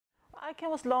ICAN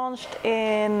was launched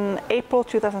in April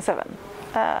 2007,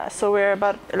 so we're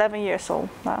about 11 years old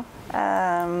now,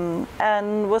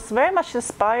 and was very much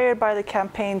inspired by the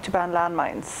campaign to ban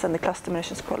landmines and the Cluster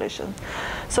Munitions Coalition.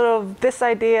 So this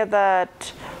idea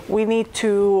that we need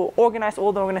to organize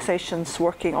all the organizations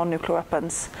working on nuclear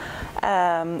weapons,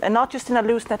 and not just in a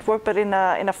loose network, but in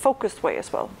a focused way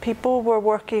as well. People have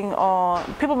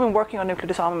been working on nuclear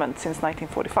disarmament since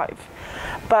 1945,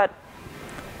 but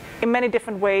in many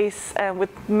different ways and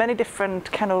with many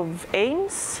different kind of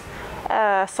aims.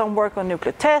 Some work on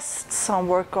nuclear tests, some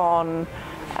work on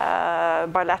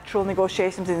bilateral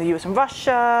negotiations in the US and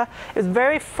Russia. It's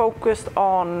very focused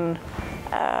on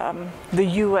the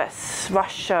US,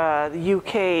 Russia, the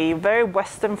UK, very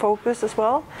Western focused as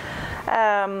well.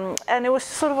 And it was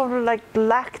sort of like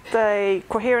lacked a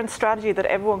coherent strategy that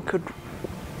everyone could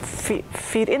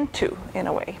feed into in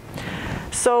a way.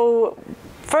 So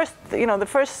first,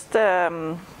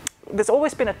 there's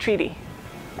always been a treaty.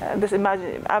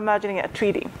 Imagining a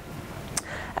treaty,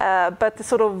 but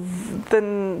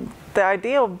the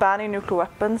idea of banning nuclear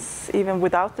weapons, even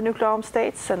without the nuclear armed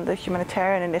states, and the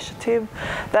humanitarian initiative,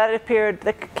 that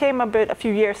came a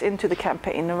few years into the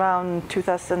campaign, around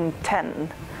 2010,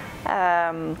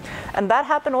 and that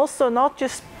happened also not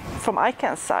just from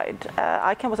ICAN's side.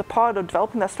 ICAN was a part of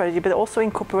developing that strategy, but also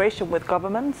in cooperation with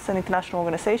governments and international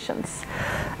organizations.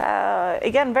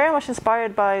 Again, very much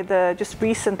inspired by the just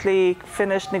recently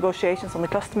finished negotiations on the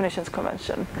Cluster Munitions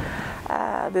Convention.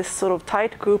 This sort of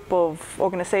tight group of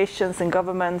organizations and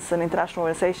governments and international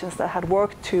organizations that had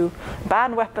worked to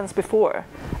ban weapons before,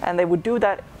 and they would do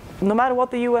that no matter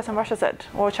what the US and Russia said,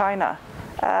 or China.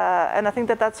 And I think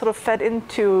that sort of fed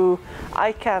into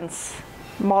ICAN's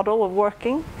model of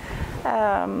working,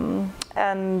 yeah,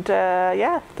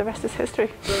 the rest is history.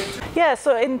 Yeah,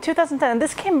 so in 2010,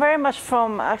 this came very much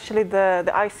from actually the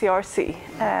ICRC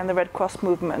and the Red Cross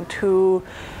movement, who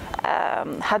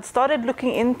had started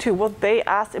looking into what they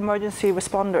as emergency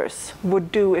responders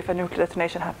would do if a nuclear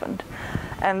detonation happened.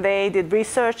 And they did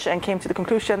research and came to the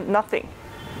conclusion, nothing.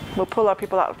 We'll pull our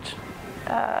people out.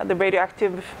 The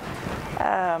radioactive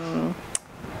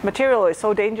material is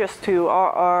so dangerous to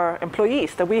our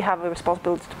employees that we have a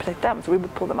responsibility to protect them, so we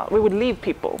would pull them out. We would leave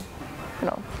people,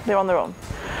 they're on their own.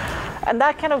 And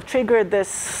that kind of triggered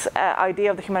this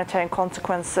idea of the humanitarian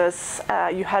consequences.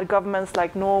 You had governments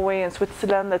like Norway and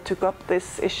Switzerland that took up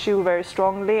this issue very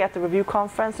strongly at the review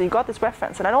conference, so you got this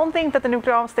reference. And I don't think that the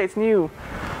nuclear armed states knew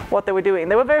what they were doing.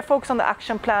 They were very focused on the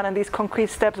action plan and these concrete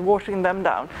steps, watering them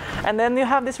down. And then you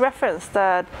have this reference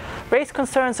that raised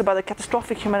concerns about the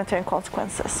catastrophic humanitarian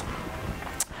consequences.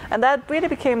 And that really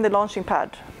became the launching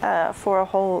pad for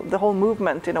the whole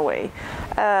movement in a way.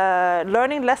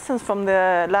 Learning lessons from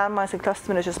the landmines and cluster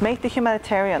munitions make the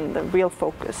humanitarian the real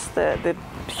focus, the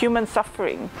human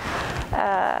suffering.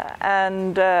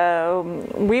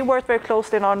 We worked very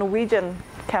closely in our Norwegian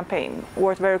campaign,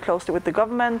 worked very closely with the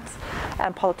government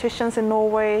and politicians in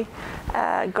Norway,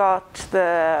 got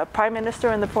the Prime Minister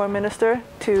and the Foreign Minister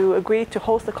to agree to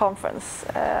host the conference,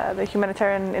 the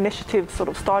humanitarian initiative sort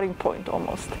of starting point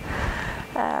almost.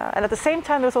 And at the same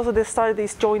time, there's also started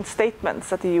these joint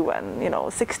statements at the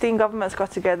UN. 16 governments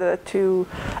got together to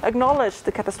acknowledge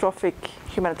the catastrophic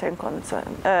humanitarian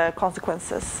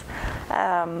consequences,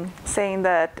 saying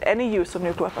that any use of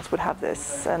nuclear weapons would have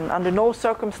this, and under no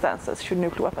circumstances should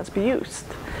nuclear weapons be used.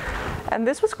 And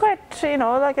this was quite,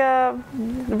 like a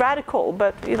radical,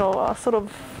 but sort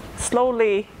of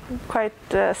slowly, quite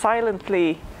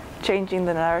silently changing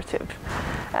the narrative.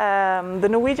 The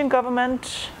Norwegian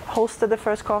government hosted the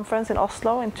first conference in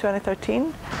Oslo in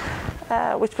 2013,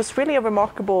 which was really a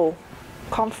remarkable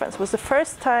conference. It was the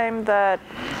first time that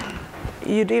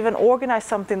you'd even organize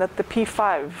something that the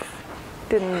P5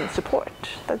 didn't support,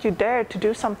 that you dared to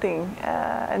do something.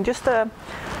 And just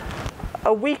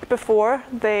a week before,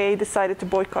 they decided to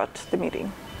boycott the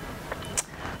meeting.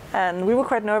 And we were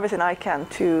quite nervous in ICAN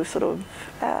to sort of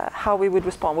how we would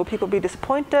respond. Would people be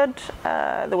disappointed?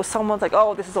 There was someone like,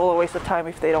 oh, this is all a waste of time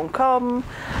if they don't come.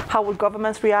 How would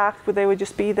governments react? Would they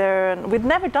just be there? And we'd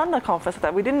never done a conference like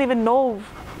that. We didn't even know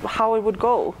how it would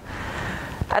go.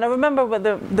 And I remember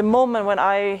the moment when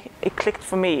it clicked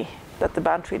for me that the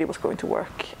ban treaty was going to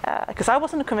work. Because I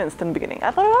wasn't convinced in the beginning.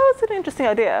 I thought, oh, it's an interesting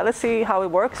idea. Let's see how it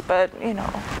works. But,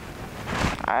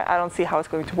 I don't see how it's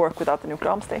going to work without the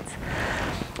nuclear armed states.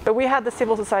 But we had the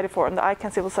Civil Society Forum, the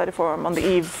ICAN Civil Society Forum, on the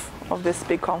eve of this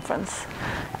big conference.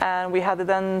 And we had the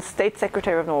then State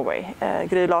Secretary of Norway,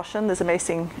 Gry Larsen, this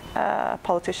amazing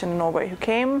politician in Norway, who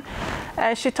came.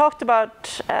 And she talked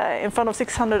about, in front of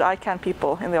 600 ICAN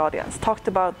people in the audience, talked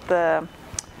about the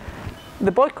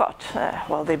the boycott.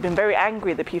 Well, they've been very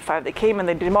angry, the P5. They came and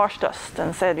they demarched us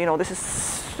and said, you know, this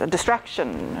is a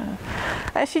distraction.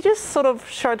 And she just sort of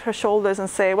shrugged her shoulders and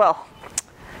say, well,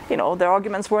 you know, their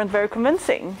arguments weren't very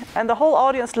convincing. And the whole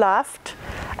audience laughed.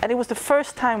 And it was the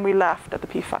first time we laughed at the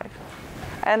P5.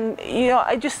 And, you know,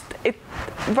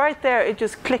 right there, it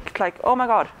just clicked like, oh my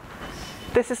God,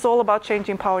 this is all about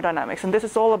changing power dynamics. And this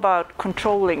is all about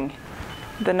controlling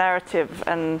the narrative.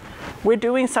 And we're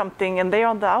doing something and they're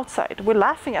on the outside. We're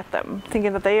laughing at them,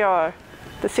 thinking that they are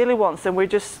the silly ones. And we're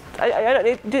just,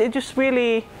 it just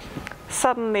really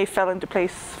suddenly fell into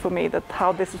place for me that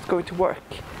how this is going to work.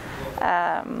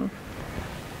 And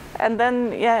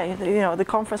then, yeah, you know, the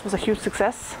conference was a huge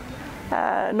success.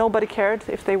 Nobody cared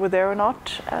if they were there or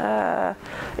not.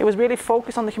 It was really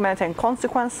focused on the humanitarian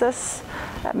consequences.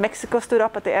 Mexico stood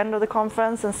up at the end of the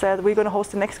conference and said, we're going to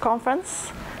host the next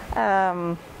conference.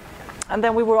 And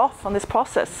then we were off on this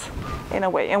process in a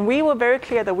way. And we were very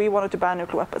clear that we wanted to ban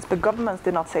nuclear weapons, but governments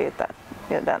did not say it then.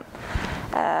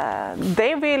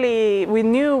 We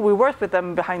knew, we worked with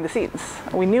them behind the scenes.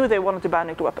 We knew they wanted to ban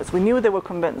nuclear weapons. We knew they were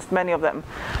convinced, many of them.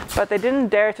 But they didn't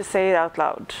dare to say it out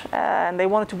loud. And they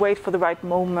wanted to wait for the right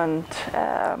moment.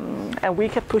 And we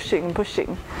kept pushing and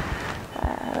pushing.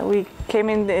 We came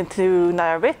into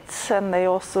Nayarit, and they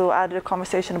also added a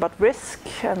conversation about risk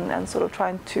and sort of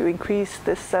trying to increase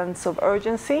this sense of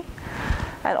urgency.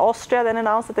 And Austria then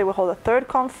announced that they would hold a third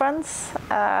conference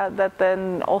that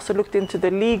then also looked into the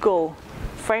legal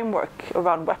framework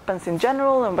around weapons in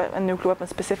general and nuclear weapons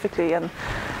specifically. And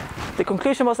the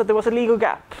conclusion was that there was a legal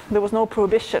gap. There was no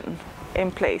prohibition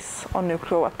in place on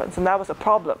nuclear weapons, and that was a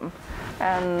problem.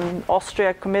 And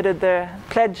Austria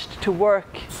pledged to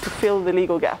work to fill the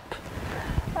legal gap.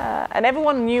 And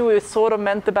everyone knew it sort of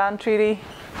meant the ban treaty,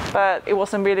 but it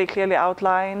wasn't really clearly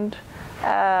outlined.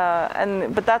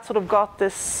 But that sort of got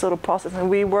this sort of process, and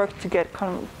we worked to get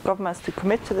governments to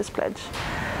commit to this pledge,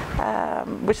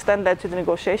 which then led to the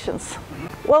negotiations.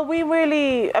 Well, we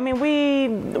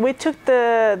took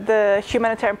the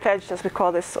humanitarian pledge, as we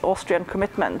call this, Austrian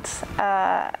commitment,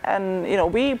 and you know,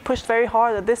 we pushed very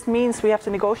hard that this means we have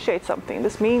to negotiate something.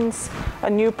 This means a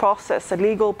new process, a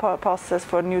legal process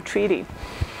for a new treaty.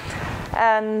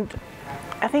 And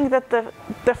I think that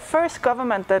the first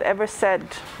government that ever said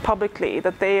publicly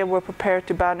that they were prepared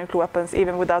to ban nuclear weapons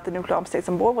even without the nuclear armed states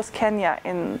on board was Kenya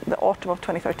in the autumn of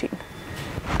 2013,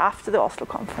 after the Oslo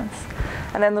conference.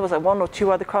 And then there was like one or two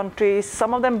other countries.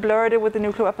 Some of them blurred it with the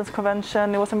Nuclear Weapons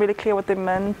Convention. It wasn't really clear what they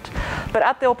meant. But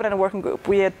at the open-ended working group,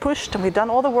 we had pushed and we'd done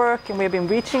all the work, and we had been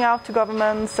reaching out to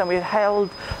governments, and we held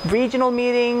regional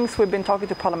meetings. We've been talking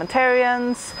to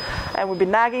parliamentarians, and we've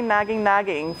been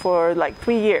nagging for like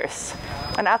 3 years.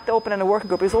 And at the open-ended working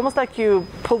group, it was almost like you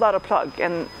pulled out a plug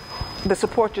and the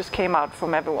support just came out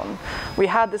from everyone. We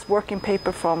had this working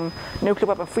paper from nuclear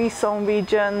weapon free zone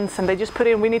regions, and they just put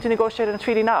in, we need to negotiate a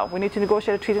treaty now. We need to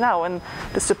negotiate a treaty now. And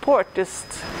the support just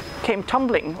came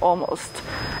tumbling almost.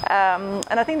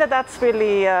 And I think that that's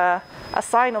really a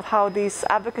sign of how this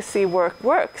advocacy work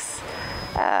works.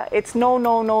 It's no,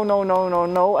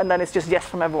 and then it's just yes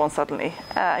from everyone suddenly.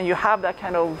 And you have that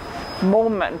kind of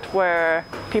moment where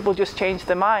people just change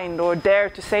their mind or dare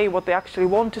to say what they actually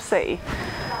want to say.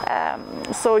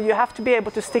 So you have to be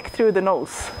able to stick through the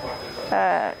nose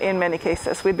in many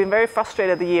cases. We've been very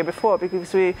frustrated the year before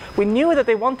because we knew that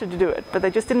they wanted to do it, but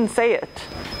they just didn't say it.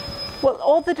 Well,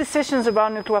 all the decisions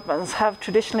around nuclear weapons have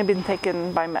traditionally been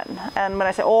taken by men. And when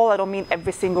I say all, I don't mean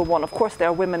every single one. Of course, there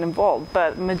are women involved,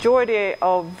 but the majority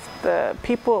of the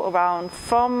people around,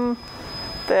 from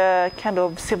the kind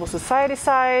of civil society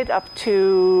side up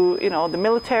to, you know, the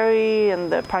military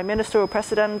and the prime minister or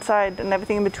president side and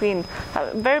everything in between,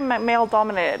 very male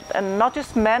dominated, and not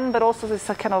just men, but also this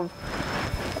kind of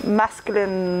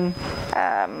masculine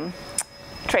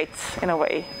traits in a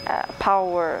way,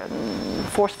 power and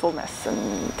forcefulness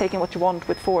and taking what you want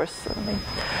with force.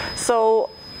 So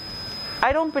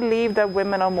I don't believe that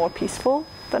women are more peaceful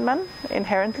than men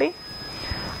inherently.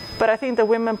 But I think that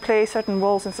women play certain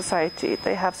roles in society.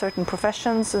 They have certain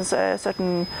professions and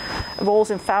certain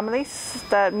roles in families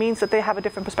that means that they have a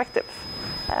different perspective.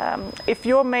 If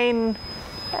your main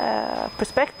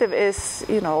perspective is,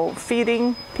 you know,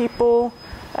 feeding people,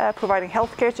 providing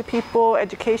healthcare to people,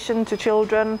 education to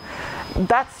children,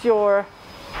 that's going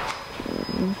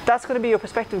to be your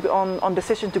perspective on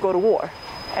decision to go to war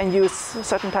and use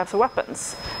certain types of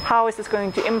weapons. How is this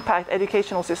going to impact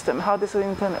educational system? How is this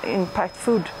going to impact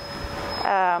food?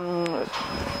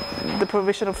 The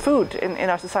provision of food in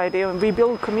our society, and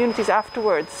rebuild communities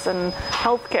afterwards, and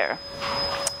healthcare.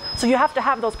 So you have to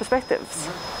have those perspectives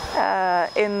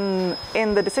in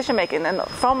the decision making. And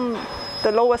from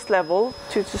the lowest level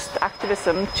to just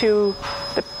activism to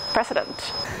the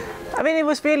president. I mean, it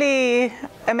was really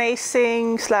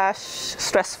amazing /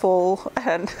 stressful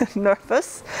and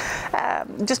nervous.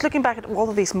 Just looking back at all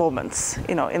of these moments,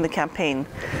 you know, in the campaign,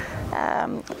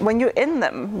 when you're in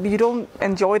them, you don't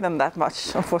enjoy them that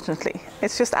much, unfortunately.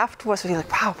 It's just afterwards you're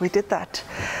like, wow, we did that.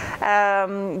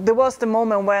 There was the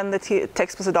moment when the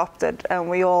text was adopted and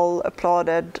we all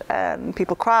applauded and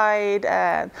people cried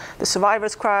and the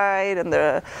survivors cried and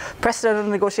the president of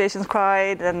the negotiations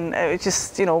cried, and it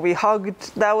just, you know, we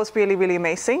hugged. That was really, really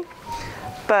amazing.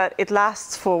 But it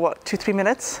lasts for what, 2-3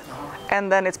 minutes,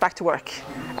 and then it's back to work.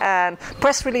 And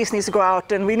press release needs to go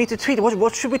out, and we need to tweet.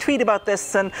 What should we tweet about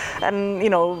this? And you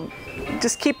know,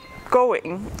 just keep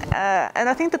going. And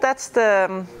I think that that's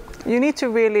the. You need to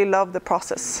really love the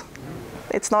process.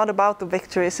 It's not about the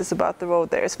victories; it's about the road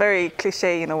there. It's very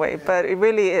cliche in a way, but it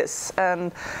really is.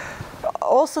 And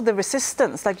also the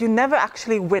resistance. Like, you never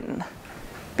actually win,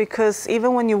 because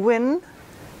even when you win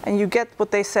and you get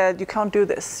what they said, you can't do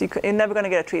this. You're never going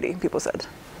to get a treaty, people said.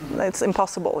 It's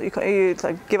impossible. You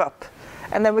like, give up.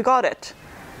 And then we got it.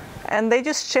 And they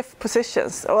just shift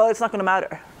positions. Well, it's not going to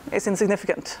matter. It's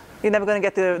insignificant. You're never going to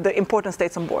get the important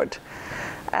states on board.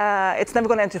 It's never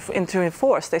going to enter into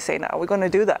force, they say now. We're going to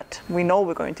do that. We know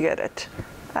we're going to get it.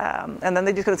 And then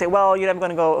they're just going to say, well, you're never going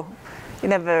to go.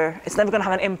 It's never going to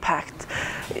have an impact.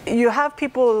 You have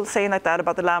people saying like that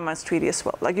about the Landmines Treaty as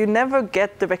well. Like, you never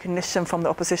get the recognition from the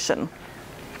opposition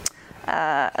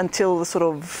until sort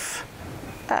of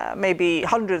maybe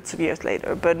hundreds of years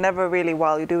later, but never really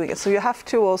while you're doing it. So you have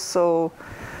to also,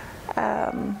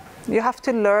 you have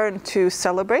to learn to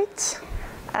celebrate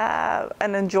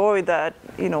and enjoy that,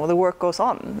 you know, the work goes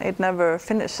on. It never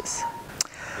finishes.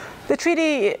 The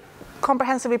treaty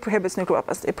comprehensively prohibits nuclear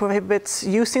weapons. It prohibits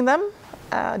using them,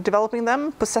 developing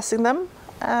them, possessing them.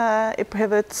 It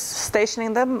prohibits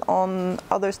stationing them on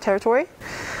others' territory.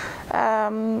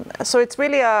 So it's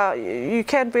really you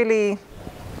can't really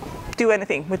do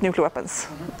anything with nuclear weapons.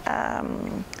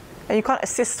 And you can't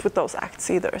assist with those acts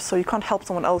either. So you can't help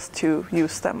someone else to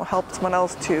use them or help someone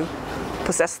else to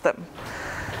possess them.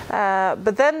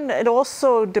 But then it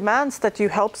also demands that you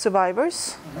help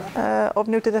survivors of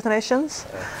nuclear detonations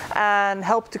and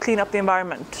help to clean up the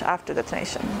environment after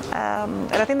detonation.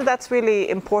 And I think that that's really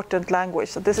important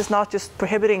language. That this is not just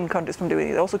prohibiting countries from doing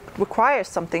it. It also requires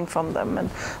something from them. And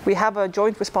we have a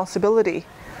joint responsibility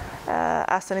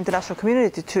as an international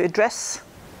community to address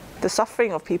the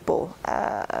suffering of people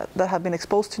that have been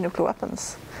exposed to nuclear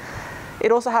weapons.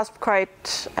 It also has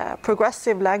quite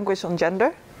progressive language on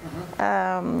gender.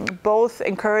 Both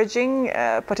encouraging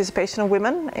participation of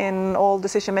women in all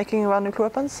decision making around nuclear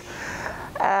weapons,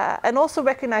 and also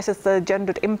recognizes the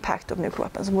gendered impact of nuclear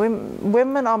weapons.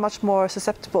 Women are much more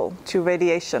susceptible to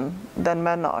radiation than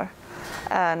men are,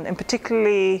 and in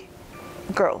particularly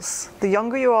girls. The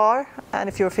younger you are, and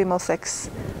if you're female sex,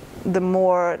 the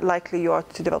more likely you are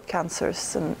to develop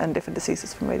cancers and different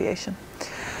diseases from radiation.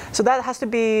 So that has to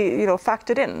be, you know,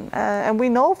 factored in. And we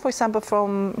know, for example,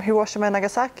 from Hiroshima and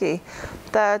Nagasaki,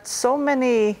 that so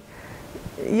many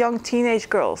young teenage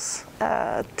girls,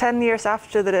 10 years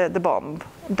after the bomb,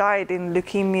 died in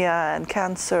leukemia and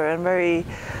cancer and very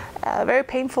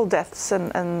painful deaths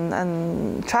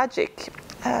and tragic,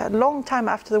 long time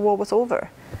after the war was over,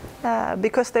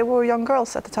 because they were young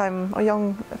girls at the time, or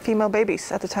young female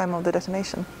babies at the time of the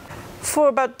detonation. For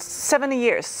about 70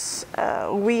 years,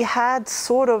 we had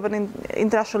sort of an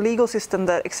international legal system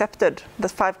that accepted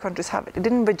that 5 countries have it. It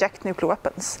didn't reject nuclear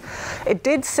weapons. It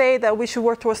did say that we should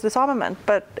work towards disarmament,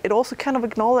 but it also kind of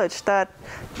acknowledged that,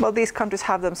 well, these countries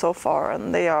have them so far,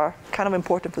 and they are kind of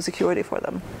important for security for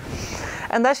them.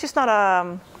 And that's just not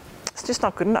it's just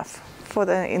not good enough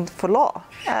for law.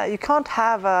 You can't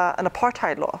have an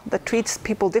apartheid law that treats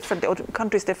people differently or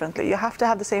countries differently. You have to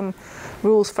have the same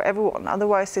rules for everyone,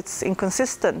 otherwise it's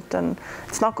inconsistent and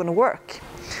it's not going to work.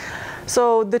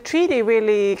 So the treaty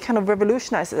really kind of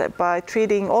revolutionizes it by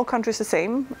treating all countries the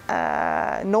same.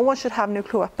 No one should have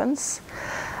nuclear weapons.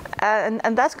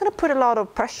 And that's going to put a lot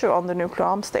of pressure on the nuclear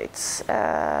armed states.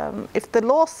 If the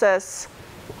law says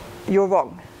you're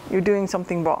wrong, you're doing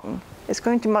something wrong, it's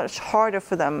going to be much harder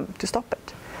for them to stop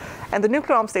it. And the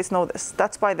nuclear armed states know this.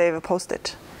 That's why they've opposed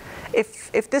it.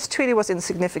 If this treaty was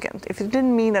insignificant, if it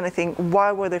didn't mean anything,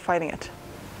 why were they fighting it?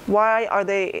 Why are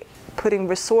they putting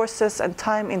resources and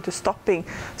time into stopping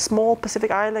small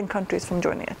Pacific Island countries from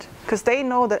joining it? Because they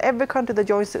know that every country that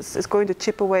joins this is going to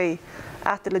chip away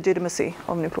at the legitimacy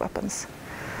of nuclear weapons.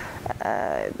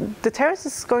 Deterrence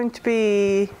is going to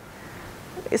be,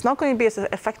 it's not going to be as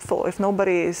effective if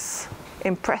nobody is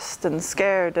impressed and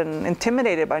scared and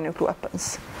intimidated by nuclear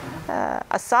weapons.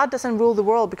 Assad doesn't rule the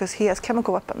world because he has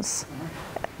chemical weapons.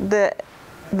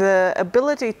 The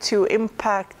ability to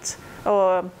impact,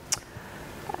 or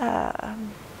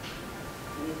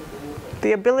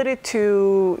the ability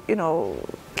to,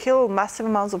 kill massive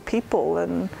amounts of people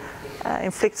and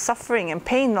inflict suffering and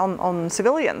pain on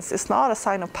civilians is not a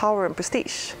sign of power and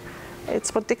prestige.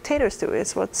 It's what dictators do.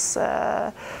 It's what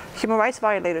human rights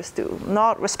violators do,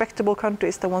 not respectable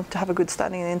countries that want to have a good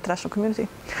standing in the international community.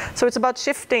 So it's about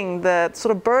shifting the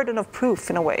sort of burden of proof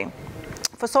in a way.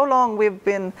 For so long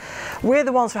we're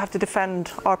the ones who have to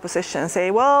defend our position and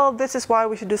say, well, this is why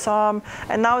we should disarm,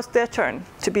 and now it's their turn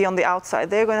to be on the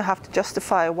outside. They're going to have to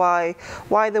justify why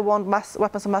they want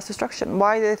weapons of mass destruction,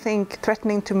 why they think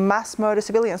threatening to mass murder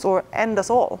civilians or end us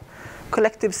all,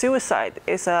 collective suicide,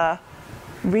 is a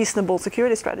reasonable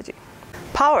security strategy.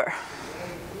 Power.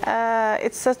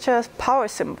 It's such a power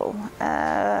symbol.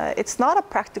 It's not a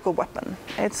practical weapon.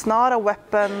 It's not a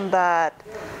weapon that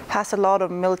has a lot of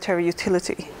military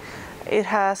utility. It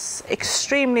has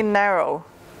extremely narrow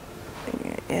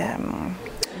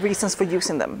reasons for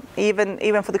using them,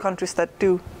 even for the countries that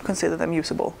do consider them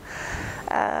usable.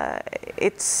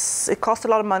 It costs a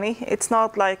lot of money. It's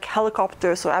not like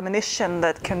helicopters or ammunition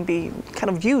that can be kind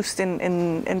of used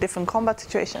in different combat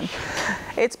situations.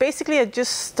 It's basically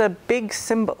just a big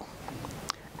symbol.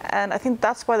 And I think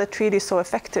that's why the treaty is so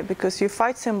effective, because you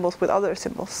fight symbols with other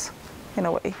symbols, in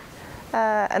a way.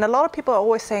 And a lot of people are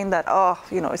always saying that,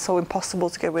 it's so impossible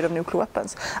to get rid of nuclear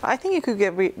weapons. I think it could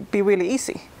be really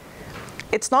easy.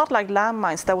 It's not like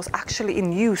landmines that was actually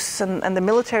in use and the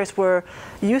militaries were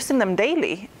using them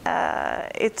daily.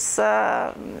 It's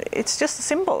just a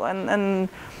symbol, and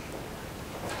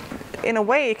in a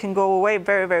way it can go away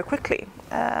very, very quickly.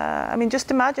 I mean,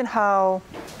 just imagine how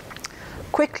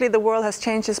quickly the world has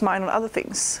changed its mind on other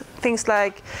things. Things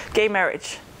like gay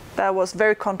marriage, that was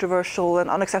very controversial and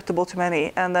unacceptable to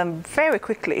many, and then very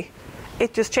quickly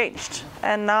it just changed.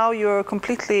 And now you're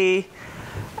completely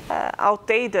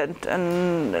outdated,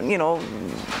 and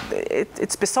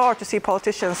it's bizarre to see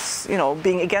politicians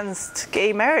being against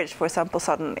gay marriage, for example,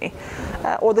 suddenly,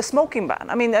 or the smoking ban.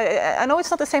 I mean, I know it's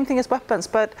not the same thing as weapons,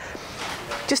 but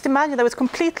just imagine that it's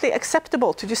completely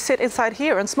acceptable to just sit inside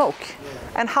here and smoke,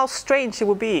 and how strange it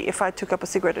would be if I took up a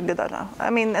cigarette and did that now. I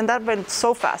mean, and that went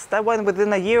so fast. That went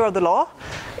within a year of the law.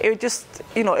 It just,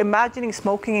 imagining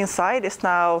smoking inside is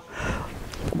now,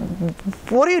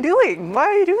 what are you doing? Why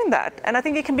are you doing that? And I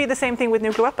think it can be the same thing with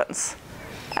nuclear weapons.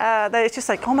 That it's just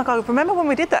like, oh my God, remember when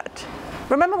we did that?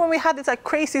 Remember when we had these like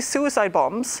crazy suicide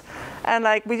bombs, and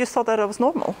like we just thought that it was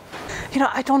normal?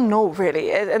 I don't know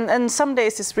really. And some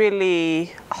days it's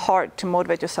really hard to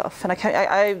motivate yourself. And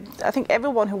I think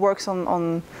everyone who works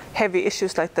on heavy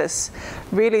issues like this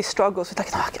really struggles with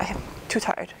like, no, I'm too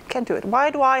tired, can't do it. Why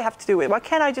do I have to do it? Why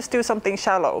can't I just do something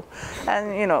shallow?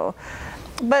 And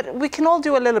but we can all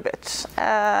do a little bit.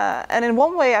 And in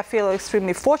one way I feel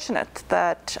extremely fortunate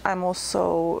that I'm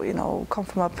also, come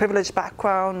from a privileged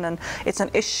background, and it's an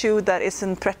issue that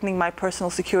isn't threatening my personal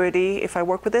security if I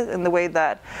work with it in the way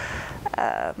that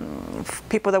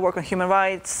people that work on human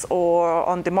rights or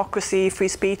on democracy, free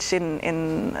speech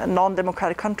in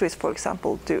non-democratic countries, for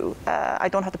example, do. I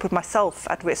don't have to put myself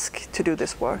at risk to do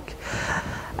this work.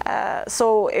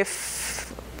 So if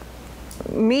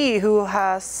me, who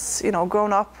has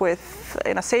grown up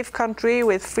in a safe country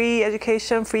with free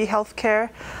education, free healthcare,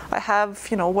 I have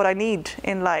what I need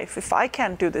in life. If I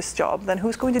can't do this job, then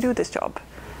who's going to do this job,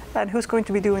 and who's going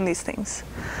to be doing these things?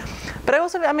 But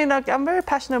I'm very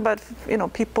passionate about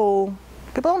people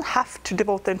don't have to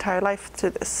devote their entire life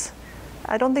to this.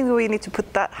 I don't think we need to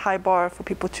put that high bar for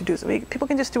people to do something. People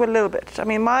can just do a little bit. I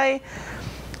mean,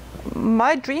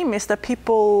 my dream is that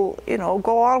people,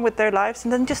 go on with their lives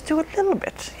and then just do a little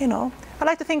bit, I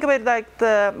like to think of it like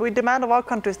we demand of our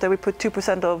countries that we put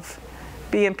 2% of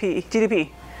GDP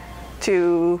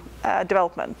to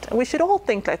development. And we should all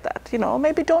think like that,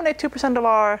 maybe donate 2% of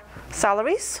our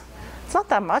salaries. It's not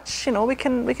that much, we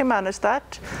can manage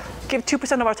that. Give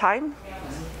 2% of our time.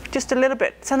 Just a little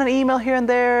bit. Send an email here and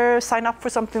there, sign up for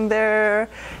something there,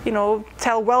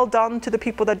 tell well done to the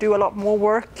people that do a lot more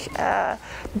work.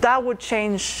 That would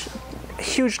change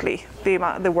hugely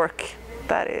the work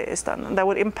that is done. That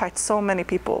would impact so many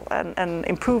people and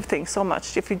improve things so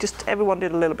much if everyone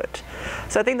did a little bit.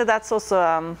 So I think that's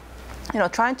also,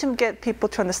 trying to get people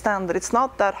to understand that it's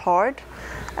not that hard.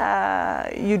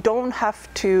 You don't have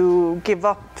to give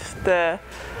up the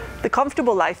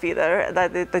comfortable life either,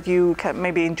 that you can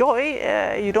maybe enjoy.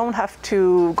 You don't have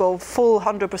to go full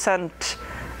 100%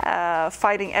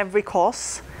 fighting every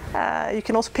cause. You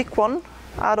can also pick one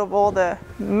out of all the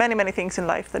many things in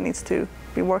life that needs to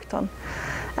be worked on.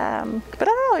 But I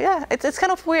don't know, yeah, it's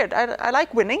kind of weird. I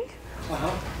like winning.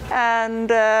 And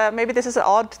maybe this is an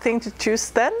odd thing to choose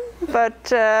then,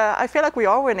 but I feel like we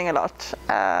are winning a lot.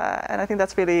 And I think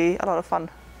that's really a lot of fun.